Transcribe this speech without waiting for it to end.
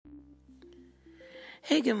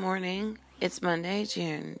Hey, good morning. It's Monday,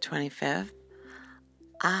 June 25th.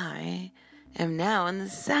 I am now in the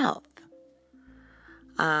South.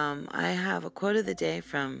 I have a quote of the day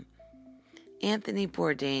from Anthony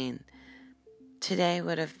Bourdain. Today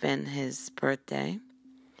would have been his birthday.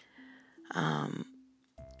 And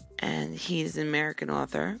he's an American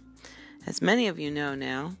author. As many of you know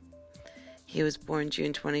now, he was born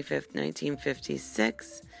June 25th,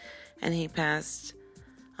 1956, and he passed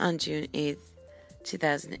on June 8th,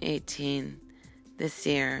 2018, this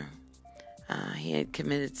year. He had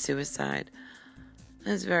committed suicide. It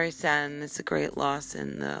was very sad, and it's a great loss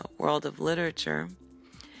in the world of literature.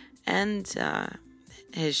 And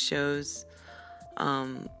his shows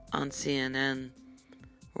on CNN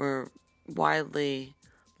were widely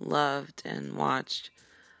loved and watched.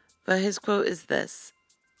 But his quote is this: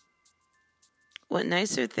 "What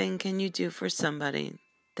nicer thing can you do for somebody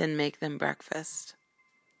than make them breakfast?"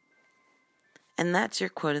 And that's your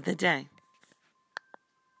quote of the day.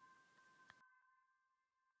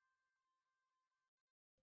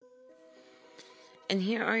 And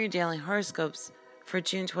here are your daily horoscopes for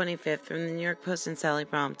June 25th from the New York Post and Sally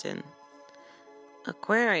Brompton.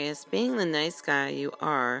 Aquarius, being the nice guy you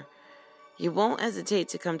are, you won't hesitate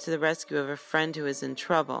to come to the rescue of a friend who is in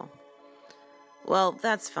trouble. Well,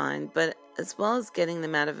 that's fine, but as well as getting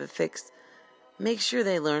them out of a fix, make sure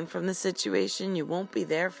they learn from the situation. You won't be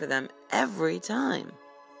there for them every time.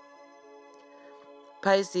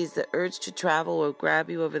 Pisces, the urge to travel will grab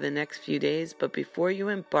you over the next few days, but before you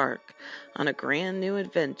embark on a grand new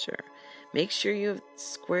adventure, make sure you have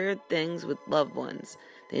squared things with loved ones.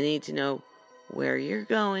 They need to know where you're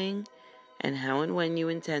going and how and when you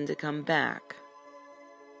intend to come back.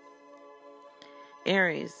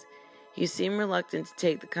 Aries, you seem reluctant to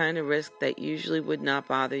take the kind of risk that usually would not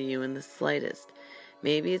bother you in the slightest.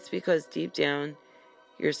 Maybe it's because deep down,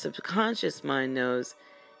 your subconscious mind knows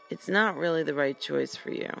it's not really the right choice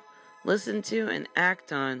for you. Listen to and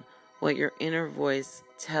act on what your inner voice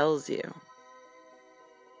tells you.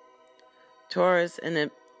 Taurus,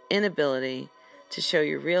 an inability to show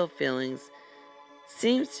your real feelings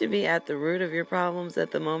seems to be at the root of your problems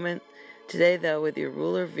at the moment. Today, though, with your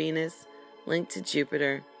ruler Venus linked to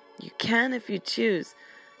Jupiter, you can, if you choose,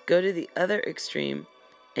 go to the other extreme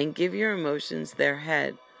and give your emotions their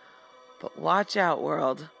head. But watch out,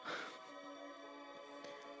 world.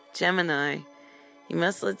 Gemini, you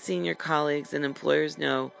must let senior colleagues and employers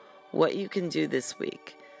know what you can do this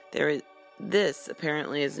week. This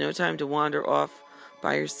apparently is no time to wander off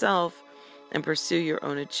by yourself and pursue your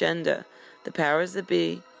own agenda. The powers that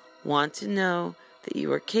be want to know that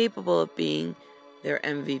you are capable of being their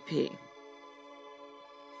MVP.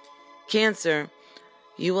 Cancer,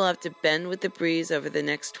 you will have to bend with the breeze over the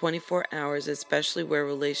next 24 hours, especially where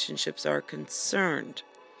relationships are concerned.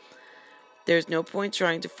 There's no point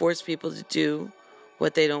trying to force people to do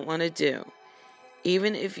what they don't want to do.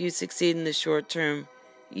 Even if you succeed in the short term,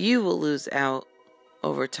 you will lose out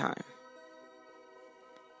over time.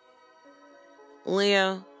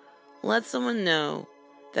 Leo, let someone know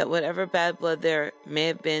that whatever bad blood there may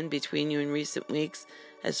have been between you in recent weeks,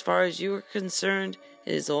 as far as you are concerned,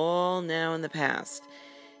 it is all now in the past.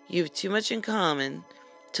 You have too much in common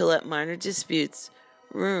to let minor disputes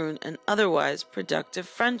ruin an otherwise productive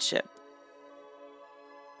friendship.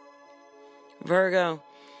 Virgo,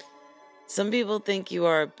 some people think you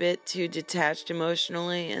are a bit too detached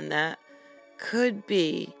emotionally, and that could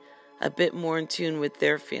be a bit more in tune with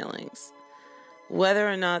their feelings. Whether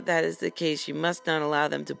or not that is the case, you must not allow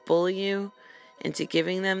them to bully you into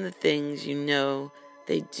giving them the things you know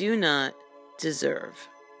they do not deserve.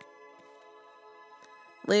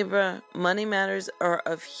 Libra, money matters are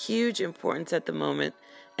of huge importance at the moment,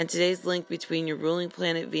 and today's link between your ruling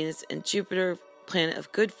planet Venus and Jupiter, planet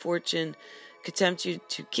of good fortune, could tempt you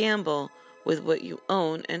to gamble with what you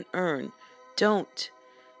own and earn. Don't.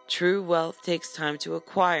 True wealth takes time to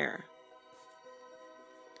acquire.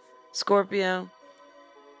 Scorpio,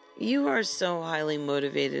 you are so highly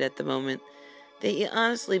motivated at the moment that you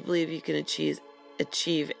honestly believe you can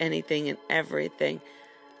achieve anything and everything.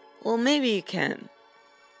 Well, maybe you can,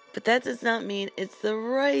 but that does not mean it's the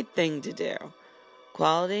right thing to do.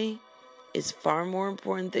 Quality is far more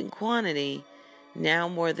important than quantity, now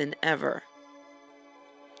more than ever.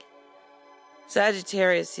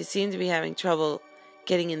 Sagittarius, you seem to be having trouble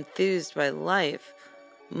getting enthused by life,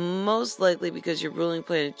 most likely because your ruling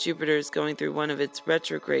planet Jupiter is going through one of its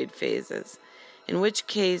retrograde phases, in which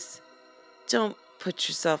case, don't put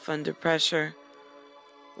yourself under pressure.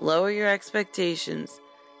 Lower your expectations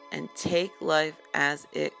and take life as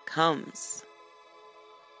it comes.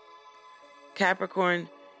 Capricorn,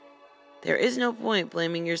 there is no point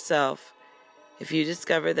blaming yourself. if you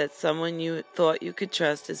discover that someone you thought you could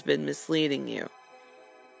trust has been misleading you.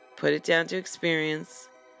 Put it down to experience.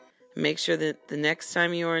 Make sure that the next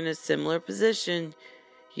time you are in a similar position,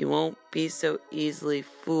 you won't be so easily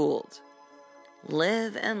fooled.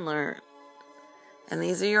 Live and learn. And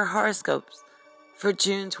these are your horoscopes for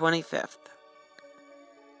June 25th.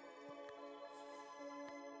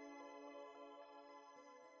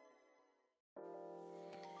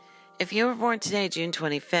 If you were born today, June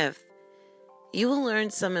 25th, you will learn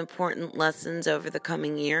some important lessons over the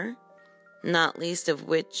coming year, not least of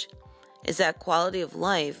which is that quality of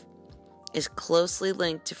life is closely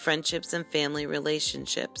linked to friendships and family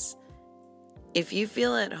relationships. If you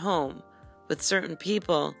feel at home with certain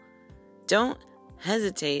people, don't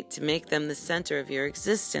hesitate to make them the center of your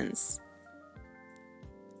existence.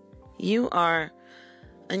 You are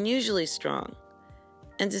unusually strong,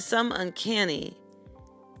 and to some uncanny,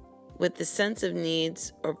 with the sense of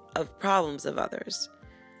needs or of problems of others.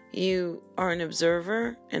 You are an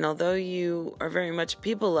observer, and although you are very much a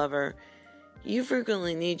people lover, you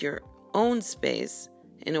frequently need your own space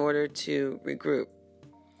in order to regroup.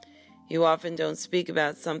 You often don't speak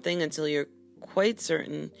about something until you're quite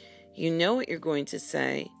certain you know what you're going to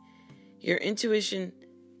say. Your intuition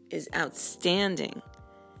is outstanding.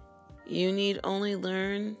 You need only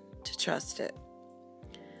learn to trust it.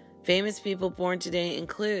 Famous people born today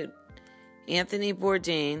include Anthony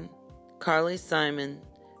Bourdain, Carly Simon,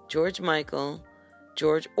 George Michael,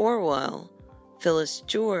 George Orwell, Phyllis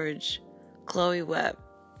George, Chloe Webb.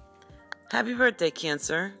 Happy birthday,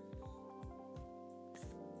 Cancer.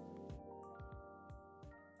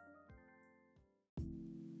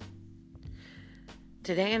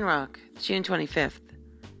 Today in rock, June 25th,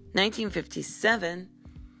 1957,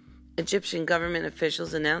 Egyptian government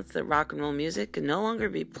officials announced that rock and roll music could no longer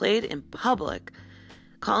be played in public,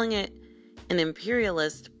 calling it an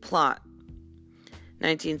imperialist plot.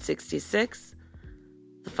 1966,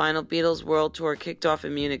 the final Beatles world tour kicked off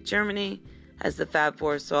in Munich, Germany, as the Fab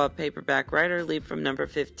Four saw a paperback writer leap from number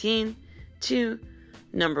 15 to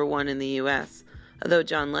number 1 in the U.S. Although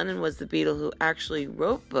John Lennon was the Beatle who actually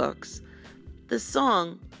wrote books, the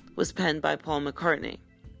song was penned by Paul McCartney.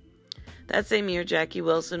 That same year, Jackie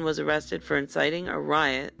Wilson was arrested for inciting a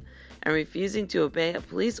riot and refusing to obey a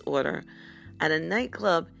police order at a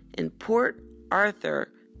nightclub in Port Arthur,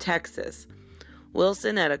 Texas.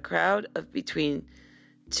 Wilson had a crowd of between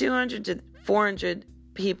 200 to 400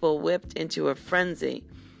 people whipped into a frenzy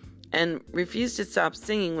and refused to stop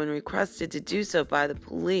singing when requested to do so by the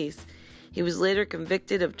police. He was later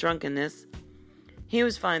convicted of drunkenness. He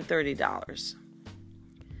was fined $30.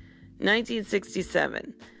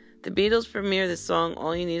 1967. The Beatles premiered the song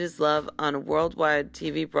All You Need Is Love on a worldwide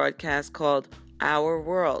TV broadcast called Our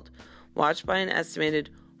World, watched by an estimated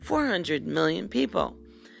 400 million people.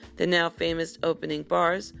 The now famous opening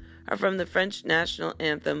bars are from the French national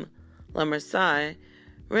anthem La Marseillaise,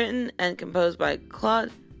 written and composed by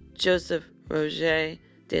Claude Joseph Roger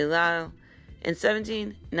de Lisle in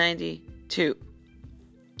 1792.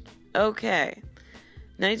 Okay.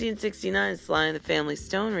 1969, Sly and the Family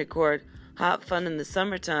Stone record Hot Fun in the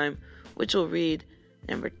Summertime, which will read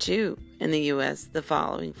number 2 in the U.S. the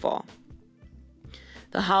following fall.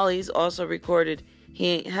 The Hollies also recorded He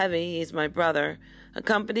Ain't Heavy, He's My Brother,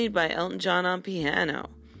 accompanied by Elton John on piano.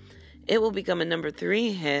 It will become a number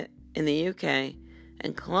 3 hit in the UK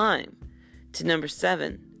and climb to number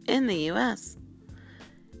 7 in the US.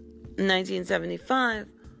 In 1975,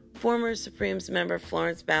 former Supremes member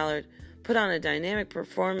Florence Ballard put on a dynamic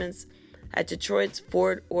performance at Detroit's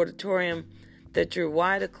Ford Auditorium that drew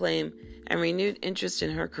wide acclaim and renewed interest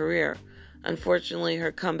in her career. Unfortunately,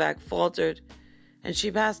 her comeback faltered, and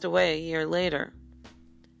she passed away a year later.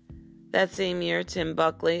 That same year, Tim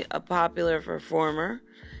Buckley, a popular performer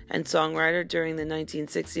and songwriter during the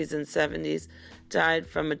 1960s and 70s, died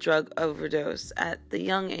from a drug overdose at the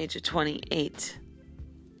young age of 28.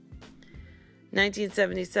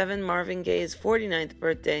 1977, Marvin Gaye's 49th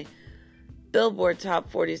birthday, Billboard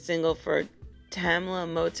Top 40 single for Tamla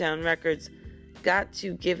Motown Records, Got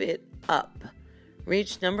to Give It Up,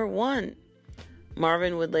 reached number 1.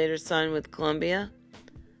 Marvin would later sign with Columbia,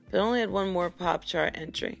 but only had one more pop chart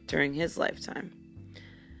entry during his lifetime.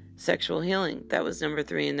 Sexual Healing, that was number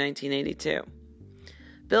 3 in 1982.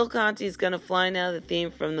 Bill Conti's Gonna Fly Now, the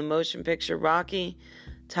theme from the motion picture Rocky,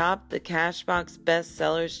 topped the Cashbox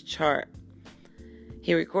Bestsellers chart.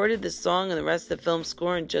 He recorded the song and the rest of the film's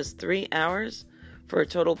score in just 3 hours for a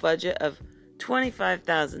total budget of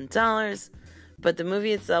 $25,000, but the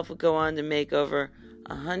movie itself would go on to make over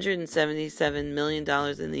 $177 million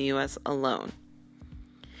in the U.S. alone.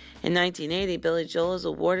 In 1980, Billy Joel was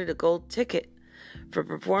awarded a gold ticket for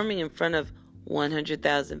performing in front of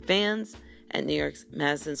 100,000 fans at New York's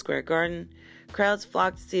Madison Square Garden. Crowds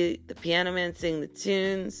flocked to see the Piano Man sing the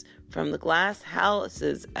tunes from the Glass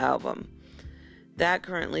Houses album. That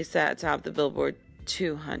currently sat atop the Billboard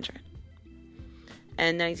 200.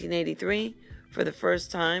 And 1983, for the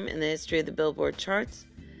first time in the history of the Billboard charts,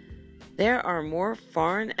 there are more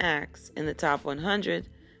foreign acts in the top 100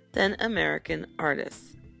 than American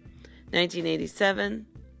artists. 1987,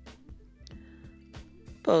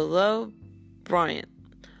 Bolo Bryant,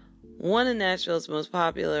 one of Nashville's most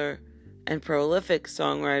popular and prolific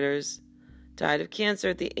songwriters, died of cancer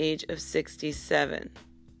at the age of 67.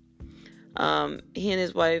 He and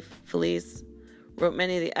his wife, Felice, wrote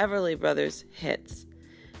many of the Everly Brothers' hits,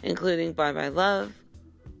 including Bye Bye Love,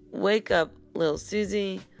 Wake Up Lil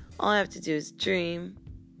Susie, All I Have to Do Is Dream,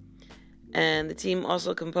 and the team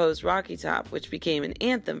also composed Rocky Top, which became an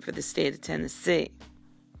anthem for the state of Tennessee.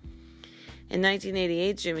 In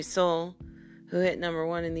 1988, Jimmy Soul, who hit number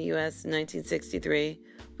 1 in the U.S. in 1963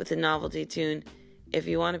 with the novelty tune If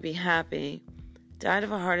You Want to Be Happy, died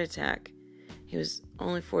of a heart attack. He was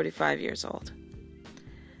only 45 years old.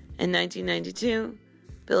 In 1992,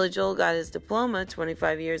 Billy Joel got his diploma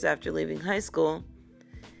 25 years after leaving high school.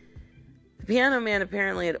 The Piano Man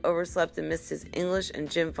apparently had overslept and missed his English and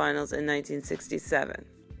gym finals in 1967.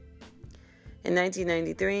 In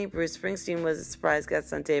 1993, Bruce Springsteen was a surprise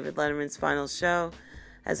guest on David Letterman's final show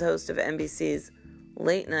as host of NBC's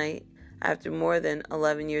Late Night. After more than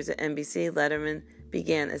 11 years at NBC, Letterman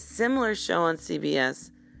began a similar show on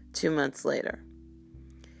CBS 2 months later.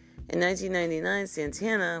 In 1999,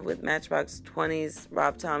 Santana, with Matchbox 20's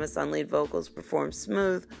Rob Thomas on lead vocals, performed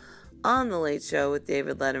Smooth on The Late Show with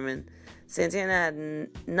David Letterman. Santana had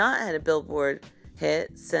not had a Billboard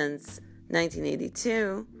hit since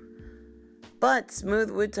 1982, but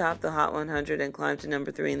Smooth would top the Hot 100 and climb to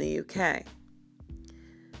number 3 in the UK.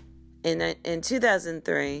 In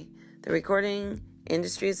 2003, the Recording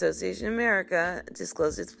Industry Association of America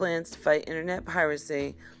disclosed its plans to fight internet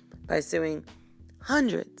piracy by suing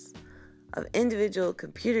hundreds of individual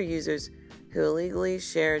computer users who illegally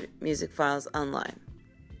shared music files online.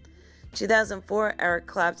 2004, Eric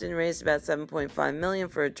Clapton raised about $7.5 million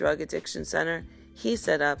for a drug addiction center he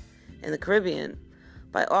set up in the Caribbean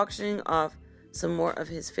by auctioning off some more of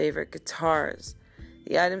his favorite guitars.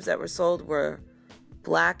 The items that were sold were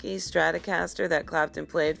Blackie Stratocaster that Clapton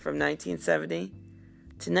played from 1970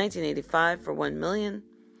 to 1985 for $1 million,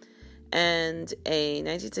 and a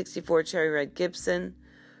 1964 Cherry Red Gibson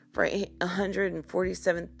for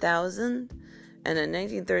 $147,000, and a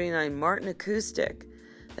 1939 Martin acoustic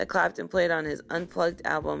that Clapton played on his Unplugged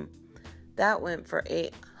album that went for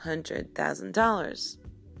 $800,000.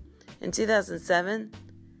 In 2007,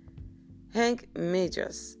 Hank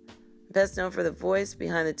Majus, best known for the voice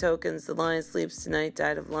behind the tokens The Lion Sleeps Tonight,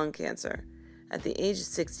 died of lung cancer at the age of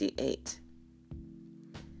 68.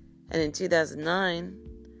 And in 2009,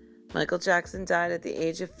 Michael Jackson died at the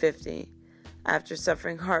age of 50 after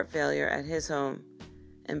suffering heart failure at his home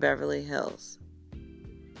in Beverly Hills.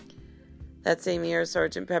 That same year,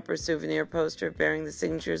 Sgt. Pepper's souvenir poster bearing the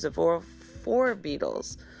signatures of all 4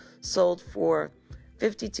 Beatles sold for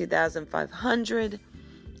 $52,500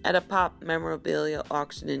 at a pop memorabilia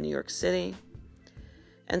auction in New York City.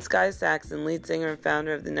 And Sky Saxon, lead singer and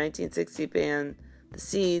founder of the 1960 band The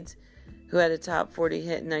Seeds, who had a top 40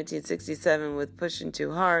 hit in 1967 with Pushin'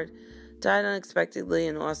 Too Hard, died unexpectedly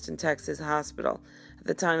in Austin, Texas hospital. At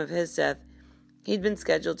the time of his death, he'd been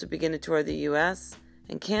scheduled to begin a tour of the U.S.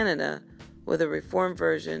 and Canada with a reformed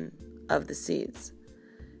version of The Seeds.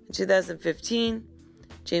 In 2015,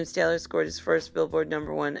 James Taylor scored his first Billboard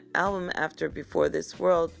 #1 album after Before This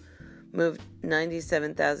World moved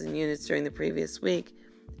 97,000 units during the previous week,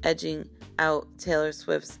 edging out Taylor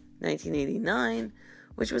Swift's 1989,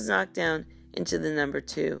 which was knocked down into the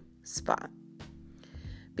 #2 spot.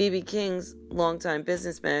 B.B. King's longtime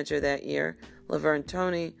business manager that year, Laverne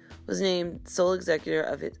Toney, was named sole executor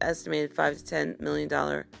of its estimated $5 to $10 million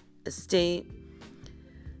estate,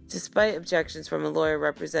 despite objections from a lawyer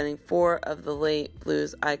representing 4 of the late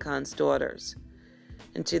blues icon's daughters.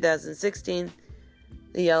 In 2016,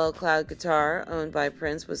 the Yellow Cloud guitar, owned by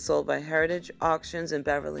Prince, was sold by Heritage Auctions in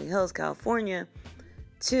Beverly Hills, California,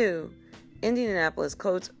 to Indianapolis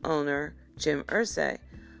Coats owner Jim Irsay.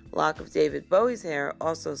 A lock of David Bowie's hair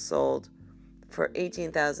also sold for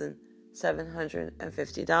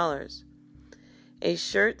 $18,750. A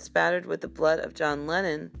shirt spattered with the blood of John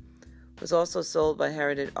Lennon was also sold by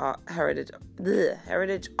Heritage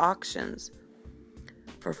Auctions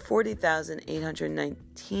for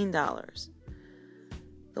 $40,819.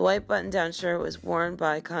 The white button-down shirt was worn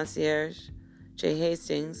by concierge Jay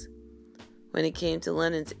Hastings when he came to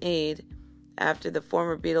Lennon's aid after the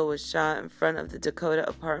former Beatle was shot in front of the Dakota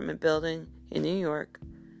apartment building in New York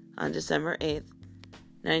on December 8th,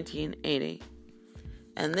 1980.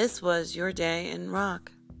 And this was your day in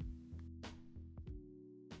rock.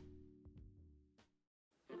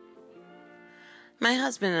 My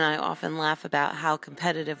husband and I often laugh about how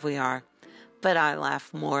competitive we are, but I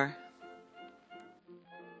laugh more.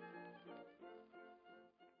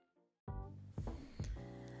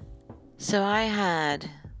 So I had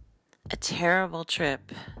a terrible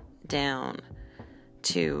trip down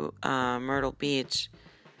to Myrtle Beach.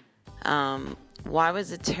 Why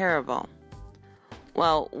was it terrible?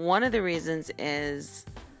 Well, one of the reasons is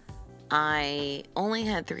I only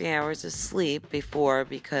had 3 hours of sleep before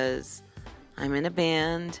because I'm in a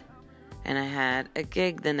band and I had a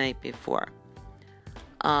gig the night before.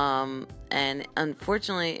 And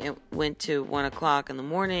unfortunately it went to 1 o'clock in the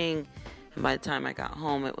morning, and by the time I got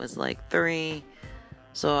home it was like 3.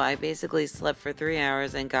 So I basically slept for 3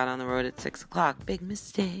 hours and got on the road at 6 o'clock. Big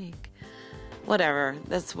mistake. Whatever,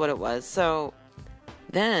 that's what it was. So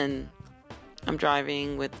then I'm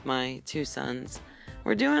driving with my 2 sons.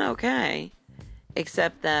 We're doing okay,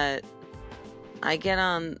 except that I get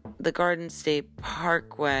on the Garden State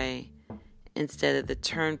Parkway instead of the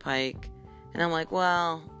Turnpike, and I'm like,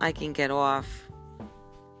 well, I can get off.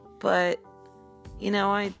 But,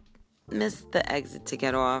 I missed the exit to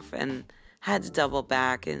get off and had to double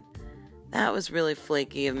back, and that was really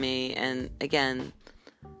flaky of me, and again,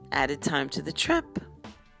 added time to the trip.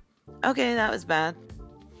 Okay, that was bad.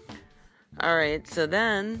 Alright, so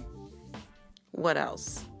then, what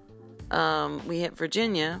else? We hit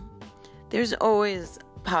Virginia. There's always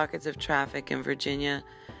pockets of traffic in Virginia,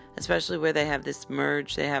 especially where they have this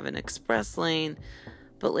merge. They have an express lane,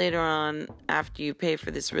 but later on, after you pay for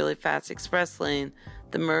this really fast express lane,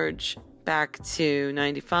 the merge back to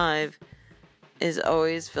 95 is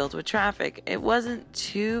always filled with traffic. It wasn't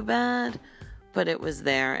too bad, but it was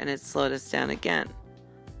there, and it slowed us down again.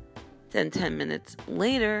 Then 10 minutes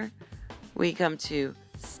later, we come to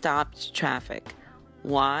stopped traffic.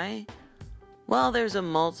 Why? Well, there's a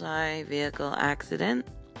multi-vehicle accident,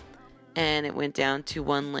 and it went down to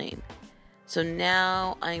 1 lane. So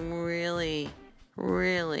now I'm really,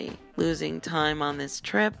 really losing time on this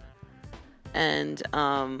trip, and,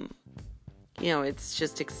 it's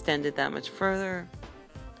just extended that much further.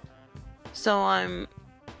 So I'm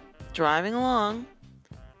driving along,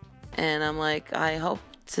 and I'm like, I hope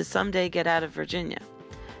to someday get out of Virginia.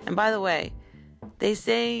 And by the way, they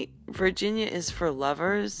say Virginia is for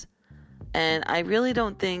lovers, and I really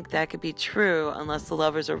don't think that could be true unless the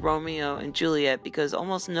lovers are Romeo and Juliet, because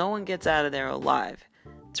almost no one gets out of there alive.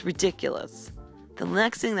 It's ridiculous. The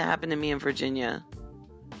next thing that happened to me in Virginia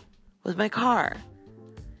was my car.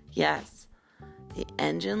 Yes, the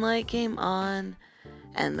engine light came on,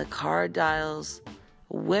 and the car dials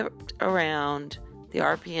whipped around, the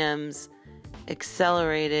RPMs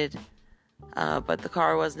accelerated, but the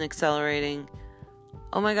car wasn't accelerating.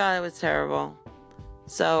 Oh my God, it was terrible.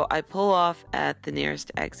 So I pull off at the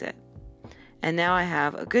nearest exit. And now I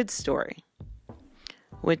have a good story,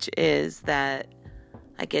 which is that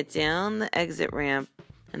I get down the exit ramp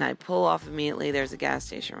and I pull off immediately. There's a gas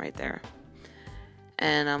station right there.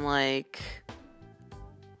 And I'm like,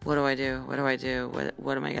 what do I do? What am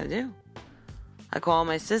I going to do? I call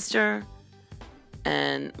my sister,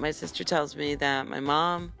 and my sister tells me that my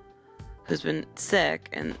mom, who's been sick,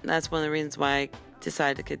 and that's one of the reasons why I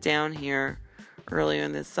decided to get down here earlier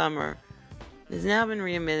in this summer, has now been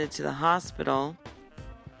readmitted to the hospital.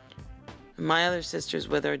 My other sister's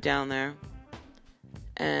with her down there,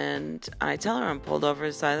 and I tell her I'm pulled over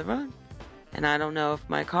to the side of the road, and I don't know if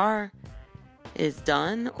my car is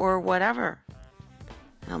done or whatever.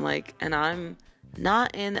 I'm like, and I'm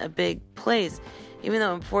not in a big place. Even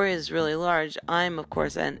though Emporia is really large, I'm, of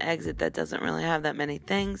course, at an exit that doesn't really have that many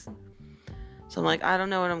things. So I'm like, I don't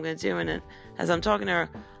know what I'm going to do. And as I'm talking to her,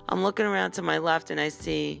 I'm looking around to my left, and I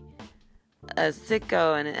see a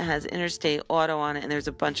Citgo, and it has Interstate Auto on it, and there's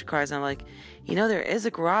a bunch of cars. And I'm like, there is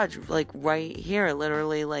a garage, like, right here,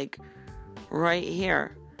 literally, like, right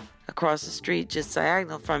here, across the street, just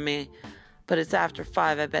diagonal from me. But it's after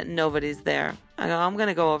 5. I bet nobody's there. I go, I'm going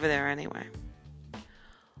to go over there anyway.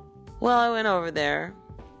 Well, I went over there,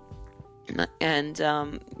 and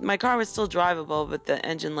my car was still drivable, but the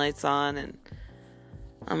engine light's on, and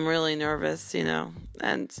I'm really nervous,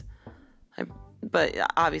 but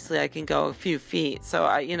obviously I can go a few feet, so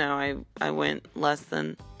I went less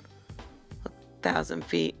than 1,000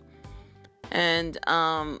 feet, and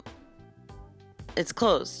it's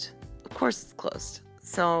closed. Of course it's closed.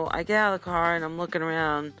 So I get out of the car, and I'm looking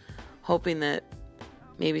around, hoping that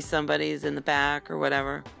maybe somebody's in the back or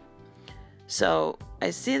whatever. So I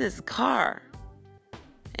see this car,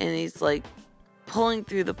 and he's like pulling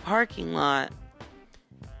through the parking lot,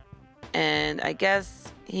 and I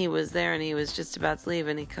guess he was there and he was just about to leave,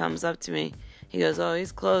 and he comes up to me. He goes, "Oh,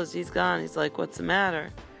 he's closed, he's gone." He's like, "What's the matter?"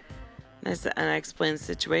 And I explained the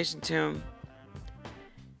situation to him.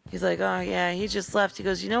 He's like, "Oh yeah, he just left." He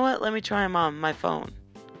goes, "You know what? Let me try him on my phone."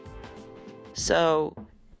 So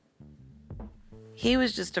he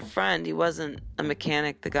was just a friend. He wasn't a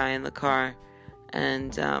mechanic, the guy in the car.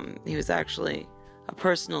 And he was actually a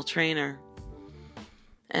personal trainer.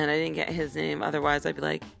 And I didn't get his name. Otherwise, I'd be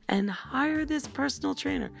like, "And hire this personal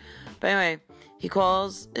trainer." But anyway, he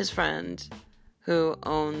calls his friend who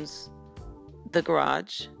owns the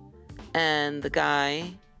garage. And the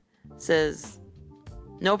guy says,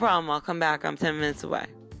 "No problem, I'll come back. I'm 10 minutes away."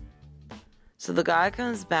 So the guy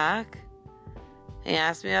comes back. He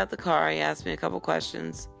asked me about the car. He asked me a couple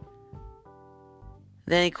questions.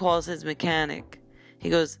 Then he calls his mechanic. He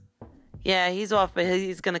goes, "Yeah, he's off, but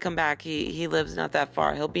he's going to come back. He lives not that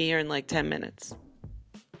far. He'll be here in like 10 minutes.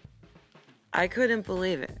 I couldn't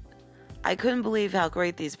believe it. I couldn't believe how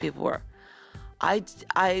great these people were. I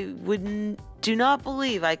do not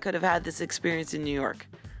believe I could have had this experience in New York.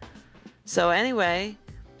 So anyway,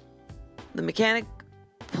 the mechanic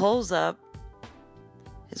pulls up.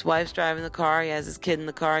 His wife's driving the car. He has his kid in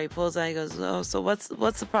the car. He pulls out. He goes, "Oh, so what's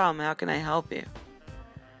the problem? How can I help you?"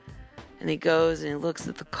 And he goes and he looks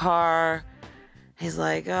at the car. He's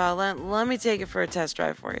like, "Oh, let me take it for a test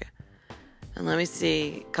drive for you. And let me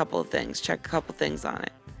see a couple of things. Check a couple things on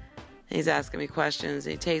it." And he's asking me questions.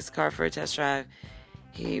 And he takes the car for a test drive.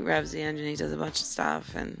 He revs the engine. He does a bunch of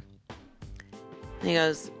stuff. And he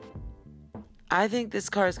goes, "I think this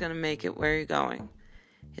car is going to make it where you're going.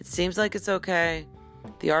 It seems like it's okay.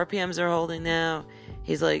 The RPMs are holding now."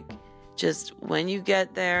 He's like, "Just when you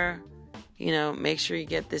get there, make sure you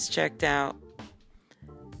get this checked out."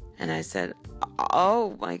 And I said,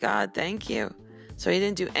 "Oh my God, thank you." So he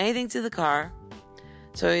didn't do anything to the car.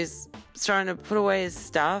 So he's starting to put away his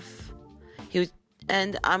stuff.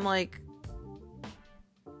 And I'm like,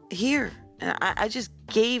 "Here." And I just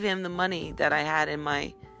gave him the money that I had in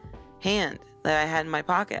my hand, that I had in my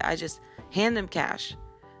pocket. I just handed him cash.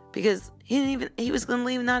 Because he was going to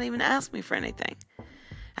leave, not even ask me for anything.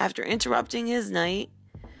 After interrupting his night,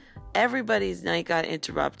 everybody's night got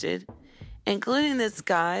interrupted, including this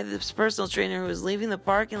guy, this personal trainer who was leaving the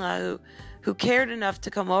parking lot, who cared enough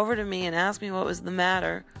to come over to me and ask me what was the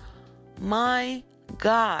matter. My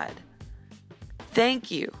God.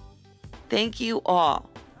 Thank you. Thank you all.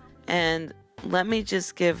 And let me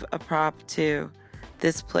just give a prop to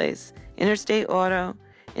this place. Interstate Auto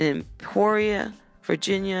in Emporia,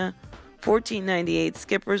 Virginia, 1498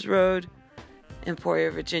 Skippers Road,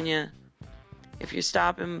 Emporia, Virginia. If you're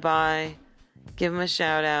stopping by, give them a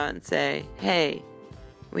shout out and say, "Hey,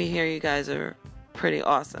 we hear you guys are pretty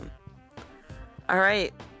awesome." All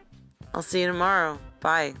right. I'll see you tomorrow.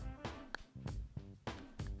 Bye.